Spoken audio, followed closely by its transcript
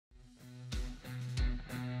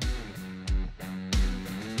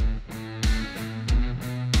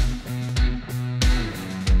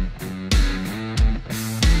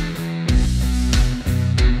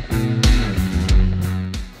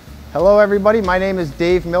Hello everybody, my name is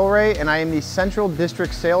Dave Milray and I am the Central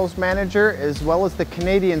District Sales Manager as well as the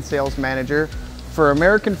Canadian Sales Manager for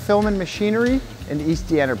American Film and Machinery and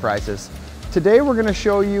Eastie Enterprises. Today we're going to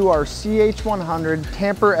show you our CH-100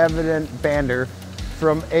 Tamper Evident Bander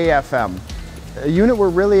from AFM. A unit we're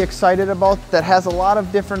really excited about that has a lot of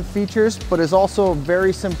different features but is also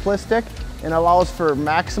very simplistic and allows for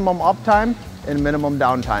maximum uptime and minimum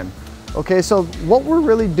downtime. Okay, so what we're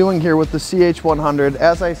really doing here with the CH-100,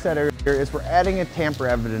 as I said earlier, is we're adding a tamper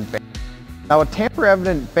evident band. Now a tamper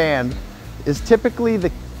evident band is typically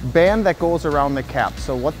the band that goes around the cap.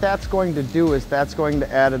 So what that's going to do is that's going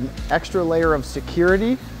to add an extra layer of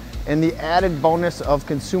security and the added bonus of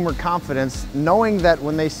consumer confidence, knowing that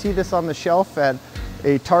when they see this on the shelf at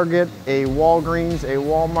a Target, a Walgreens, a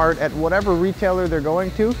Walmart, at whatever retailer they're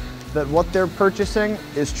going to, that what they're purchasing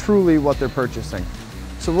is truly what they're purchasing.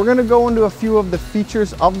 So we're going to go into a few of the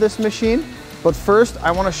features of this machine, but first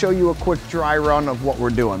I want to show you a quick dry run of what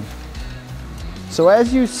we're doing. So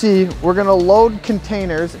as you see, we're going to load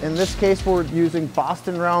containers, in this case we're using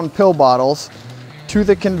Boston round pill bottles, to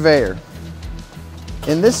the conveyor.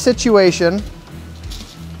 In this situation,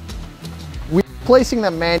 we're placing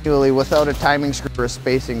them manually without a timing screw or a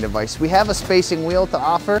spacing device. We have a spacing wheel to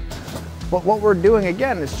offer, but what we're doing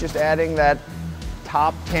again is just adding that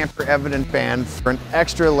top tamper evident band for an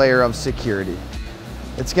extra layer of security.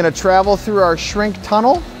 It's going to travel through our shrink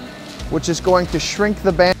tunnel, which is going to shrink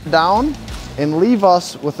the band down and leave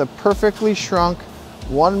us with a perfectly shrunk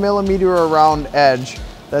 1 millimeter around edge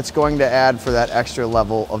that's going to add for that extra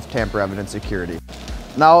level of tamper evident security.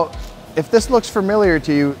 Now, if this looks familiar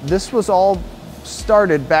to you, this was all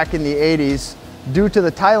started back in the 80s due to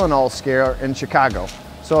the Tylenol scare in Chicago.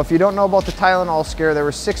 So if you don't know about the Tylenol scare, there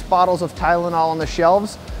were 6 bottles of Tylenol on the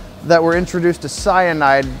shelves that were introduced to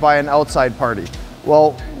cyanide by an outside party.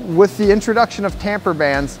 Well, with the introduction of tamper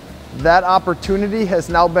bands, that opportunity has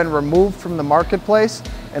now been removed from the marketplace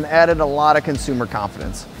and added a lot of consumer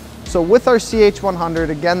confidence. So with our CH-100,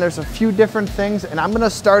 again, there's a few different things, and I'm going to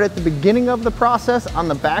start at the beginning of the process on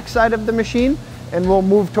the back side of the machine, and we'll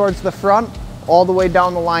move towards the front all the way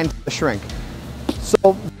down the line to the shrink. So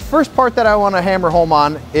the first part that I want to hammer home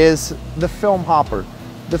on is the film hopper.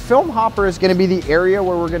 The film hopper is going to be the area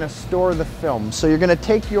where we're going to store the film. So you're going to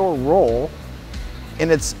take your roll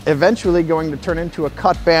and it's eventually going to turn into a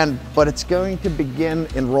cut band, but it's going to begin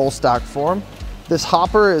in roll stock form. This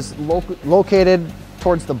hopper is located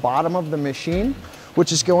towards the bottom of the machine,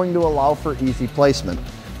 which is going to allow for easy placement.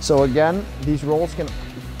 So again, these rolls can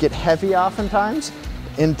get heavy oftentimes.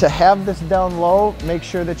 And to have this down low, make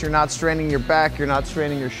sure that you're not straining your back, you're not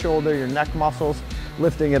straining your shoulder, your neck muscles,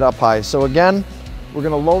 lifting it up high. So again, we're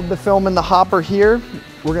going to load the film in the hopper here.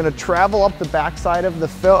 We're going to travel up the back side of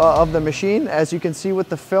the machine, as you can see with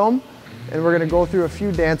the film, and we're going to go through a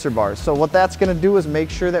few dancer bars. So what that's going to do is make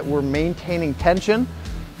sure that we're maintaining tension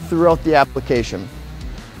throughout the application.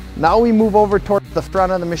 Now we move over towards the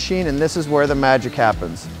front of the machine, and this is where the magic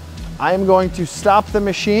happens. I am going to stop the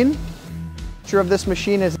machine. Of this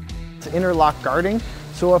machine is interlock guarding,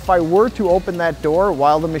 so if I were to open that door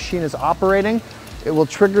while the machine is operating, it will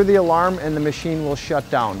trigger the alarm and the machine will shut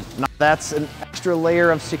down. Now that's an extra layer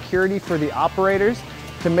of security for the operators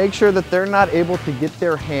to make sure that they're not able to get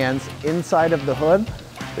their hands inside of the hood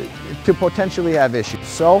to potentially have issues.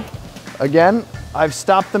 So again, I've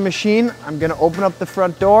stopped the machine. I'm going to open up the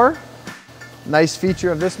front door. Nice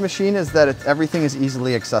feature of this machine is that everything is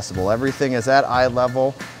easily accessible. Everything is at eye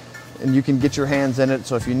level, and you can get your hands in it,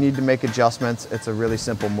 so if you need to make adjustments, it's a really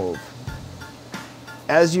simple move.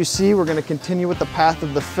 As you see, we're going to continue with the path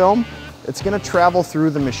of the film. It's going to travel through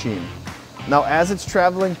the machine. Now, as it's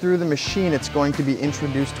traveling through the machine, it's going to be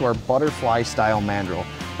introduced to our butterfly style mandrel.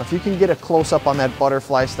 Now, if you can get a close-up on that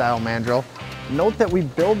butterfly style mandrel, note that we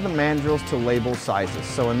build the mandrels to label sizes.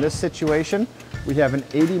 So in this situation, we have an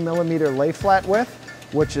 80 millimeter lay flat width,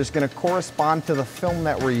 which is going to correspond to the film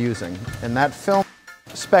that we're using. And that film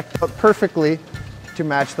spec'd out perfectly to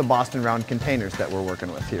match the Boston round containers that we're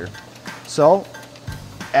working with here. So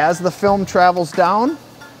as the film travels down,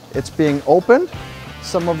 it's being opened.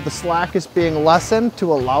 Some of the slack is being lessened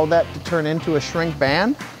to allow that to turn into a shrink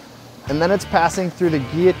band. And then it's passing through the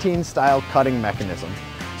guillotine style cutting mechanism.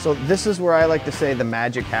 So this is where I like to say the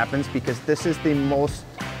magic happens, because this is the most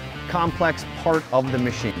complex part of the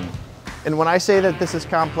machine. And when I say that this is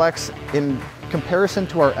complex, in comparison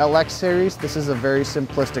to our LX series, this is a very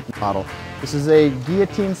simplistic model. This is a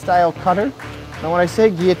guillotine style cutter. Now when I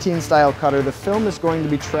say guillotine style cutter, the film is going to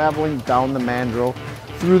be traveling down the mandrel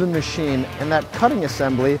through the machine, and that cutting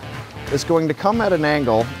assembly is going to come at an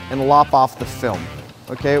angle and lop off the film.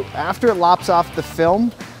 Okay, after it lops off the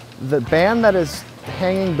film, the band that is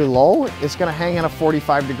hanging below is going to hang at a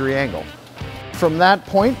 45-degree angle. From that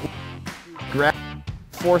point, grab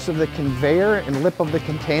the force of the conveyor and lip of the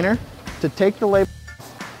container to take the label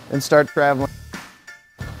and start traveling.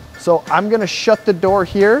 So I'm going to shut the door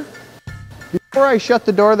here. Before I shut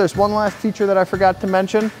the door, there's one last feature that I forgot to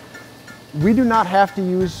mention. We do not have to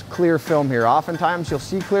use clear film here. Oftentimes you'll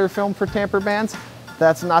see clear film for tamper bands.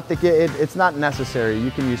 That's not it's not necessary.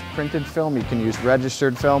 You can use printed film, you can use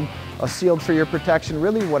registered film, a sealed for your protection,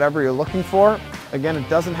 really whatever you're looking for. Again, it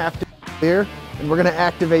doesn't have to be clear. And we're gonna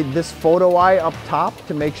activate this photo eye up top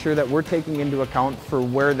to make sure that we're taking into account for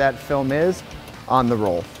where that film is on the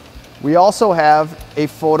roll. We also have a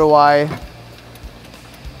photo eye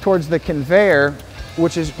towards the conveyor,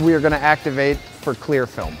 which is we are gonna activate for clear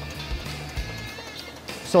film.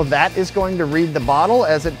 So that is going to read the bottle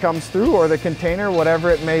as it comes through, or the container, whatever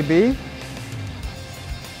it may be.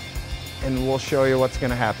 And we'll show you what's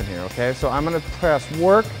gonna happen here, okay? So I'm gonna press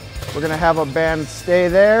work. We're gonna have a band stay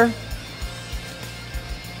there.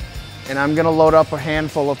 And I'm gonna load up a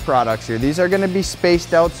handful of products here. These are gonna be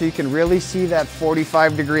spaced out so you can really see that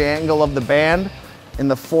 45-degree angle of the band and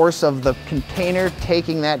the force of the container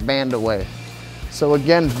taking that band away. So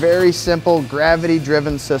again, very simple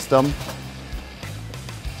gravity-driven system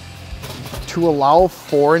to allow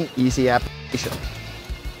for an easy application.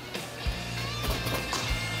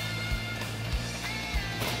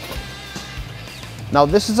 Now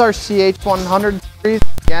this is our CH-100 series.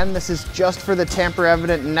 Again, this is just for the Tamper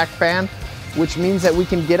Evident neck band, which means that we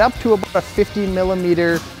can get up to about a 50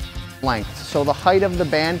 millimeter length. So the height of the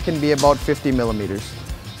band can be about 50 millimeters.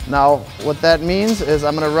 Now what that means is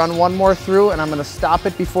I'm going to run one more through and I'm going to stop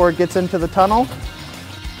it before it gets into the tunnel.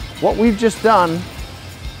 What we've just done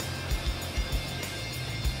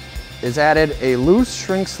is added a loose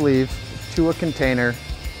shrink sleeve to a container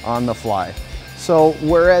on the fly. So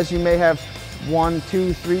whereas you may have 1,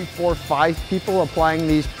 2, 3, 4, 5 people applying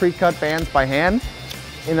these pre-cut bands by hand,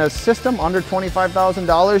 in a system under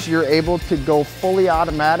 $25,000, you're able to go fully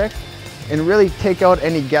automatic and really take out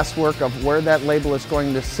any guesswork of where that label is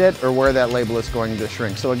going to sit or where that label is going to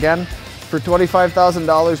shrink. So again, for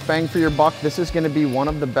 $25,000 bang for your buck, this is going to be one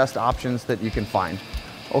of the best options that you can find.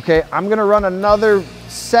 Okay, I'm gonna run another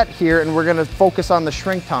set here and we're gonna focus on the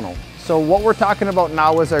shrink tunnel. So what we're talking about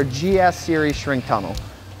now is our GS series shrink tunnel.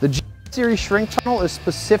 The GS series shrink tunnel is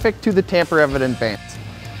specific to the Tamper Evident bands.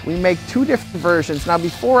 We make two different versions. Now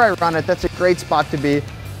before I run it, that's a great spot to be.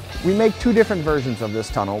 We make two different versions of this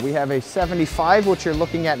tunnel. We have a 75, which you're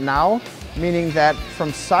looking at now, meaning that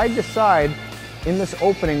from side to side in this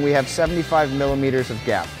opening, we have 75 millimeters of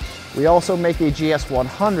gap. We also make a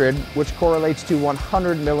GS-100, which correlates to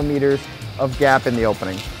 100 millimeters of gap in the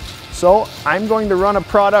opening. So I'm going to run a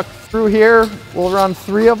product through here. We'll run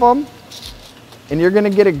 3 of them. And you're gonna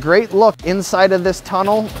get a great look inside of this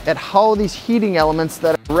tunnel at how these heating elements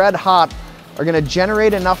that are red hot are gonna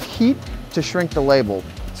generate enough heat to shrink the label.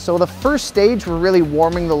 So the first stage, we're really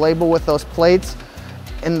warming the label with those plates.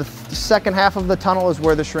 And the second half of the tunnel is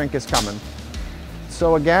where the shrink is coming.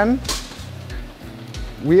 So again,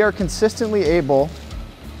 we are consistently able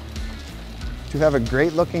to have a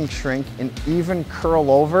great looking shrink and even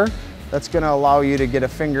curl over. That's going to allow you to get a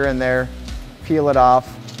finger in there, peel it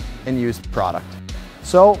off, and use the product.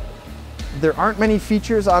 So there aren't many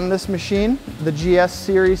features on this machine, the GS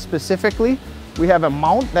series specifically. We have a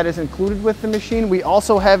mount that is included with the machine. We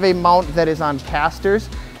also have a mount that is on casters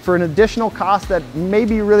for an additional cost that may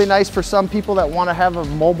be really nice for some people that want to have a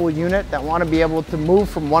mobile unit, that want to be able to move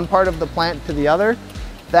from one part of the plant to the other.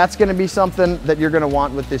 That's going to be something that you're going to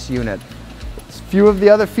want with this unit. A few of the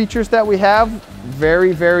other features that we have,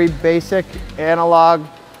 very, very basic analog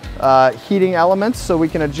heating elements. So we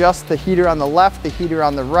can adjust the heater on the left, the heater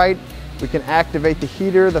on the right. We can activate the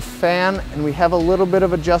heater, the fan, and we have a little bit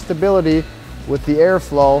of adjustability with the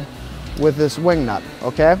airflow with this wing nut,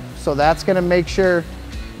 okay? So that's going to make sure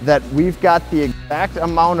that we've got the exact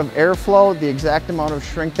amount of airflow, the exact amount of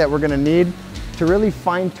shrink that we're going to need to really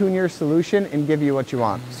fine-tune your solution and give you what you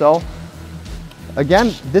want. So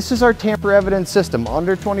again, this is our Tamper Evident system.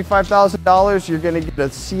 Under $25,000, you're going to get a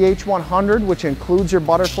CH-100, which includes your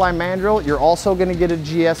butterfly mandrel. You're also going to get a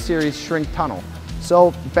GS series shrink tunnel.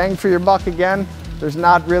 So bang for your buck again. There's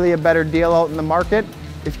not really a better deal out in the market.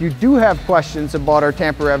 If you do have questions about our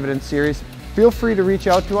Tamper Evident series, feel free to reach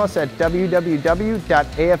out to us at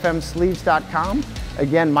www.afmsleeves.com.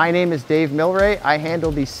 Again, my name is Dave Milray. I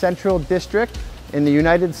handle the Central District in the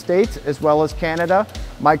United States as well as Canada.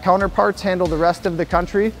 My counterparts handle the rest of the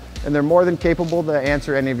country, and they're more than capable to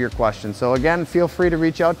answer any of your questions. So again, feel free to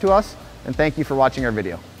reach out to us, and thank you for watching our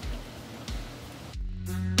video.